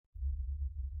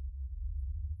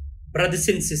Brothers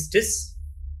and sisters,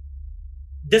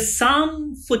 the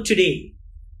psalm for today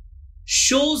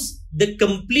shows the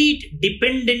complete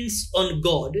dependence on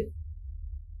God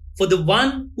for the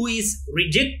one who is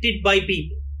rejected by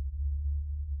people.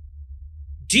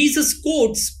 Jesus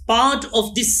quotes part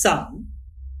of this psalm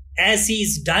as he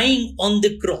is dying on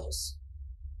the cross.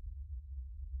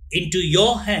 Into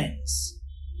your hands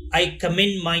I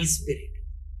commend my spirit.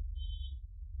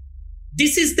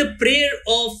 This is the prayer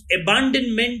of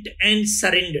abandonment and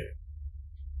surrender.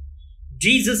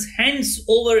 Jesus hands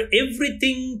over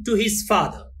everything to his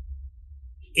Father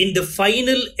in the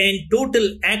final and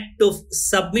total act of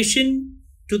submission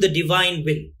to the divine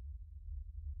will.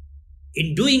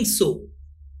 In doing so,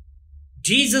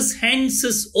 Jesus hands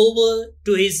us over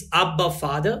to his Abba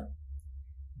Father,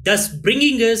 thus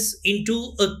bringing us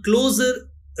into a closer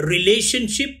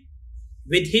relationship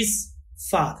with his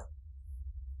Father.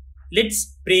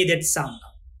 Let's pray that psalm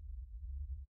now.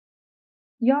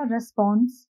 Your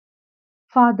response: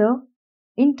 Father,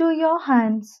 into your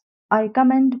hands I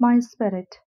commend my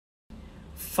spirit.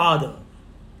 Father,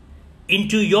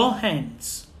 into your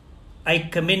hands I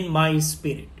commend my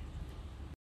spirit.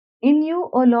 In you,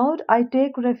 O Lord, I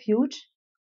take refuge.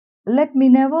 Let me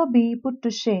never be put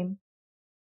to shame.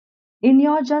 In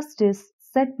your justice,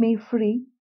 set me free.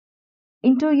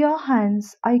 Into your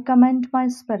hands I commend my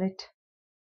spirit.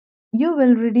 You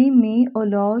will redeem me, O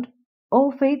Lord,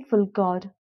 O faithful God.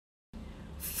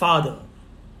 Father,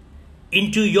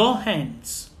 into your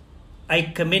hands I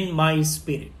commend my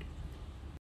spirit.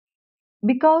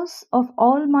 Because of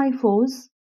all my foes,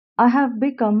 I have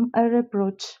become a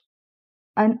reproach,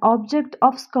 an object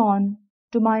of scorn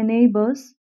to my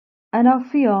neighbors and of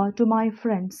fear to my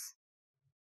friends.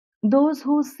 Those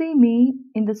who see me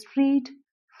in the street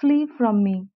flee from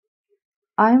me.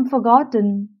 I am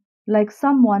forgotten like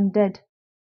someone dead,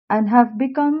 and have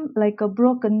become like a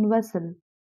broken vessel.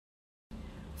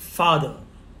 Father,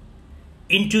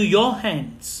 into your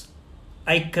hands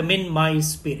I commend my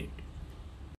spirit.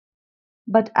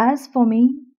 But as for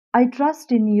me, I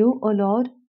trust in you, O Lord.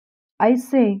 I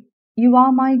say, you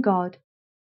are my God.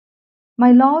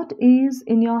 My Lord is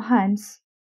in your hands.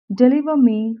 Deliver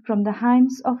me from the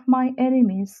hands of my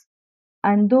enemies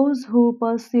and those who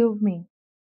pursue me.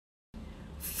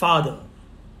 Father,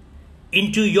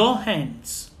 into your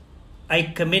hands I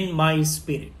commend my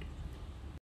spirit.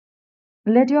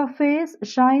 Let your face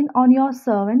shine on your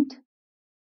servant.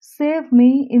 Save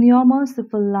me in your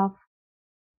merciful love.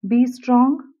 Be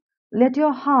strong. Let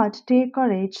your heart take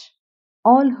courage,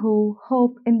 all who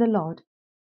hope in the Lord.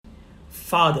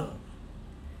 Father,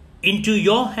 into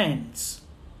your hands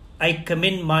I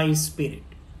commend my spirit.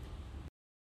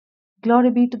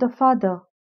 Glory be to the Father,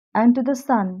 and to the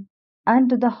Son, and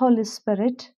to the Holy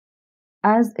Spirit,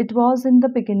 as it was in the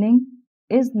beginning,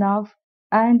 is now,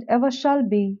 and ever shall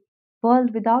be,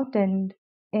 world without end.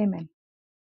 Amen.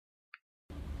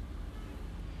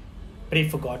 Pray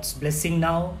for God's blessing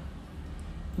now.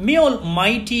 May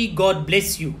Almighty God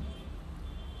bless you,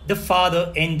 the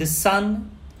Father and the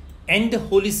Son and the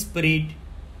Holy Spirit.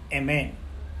 Amen.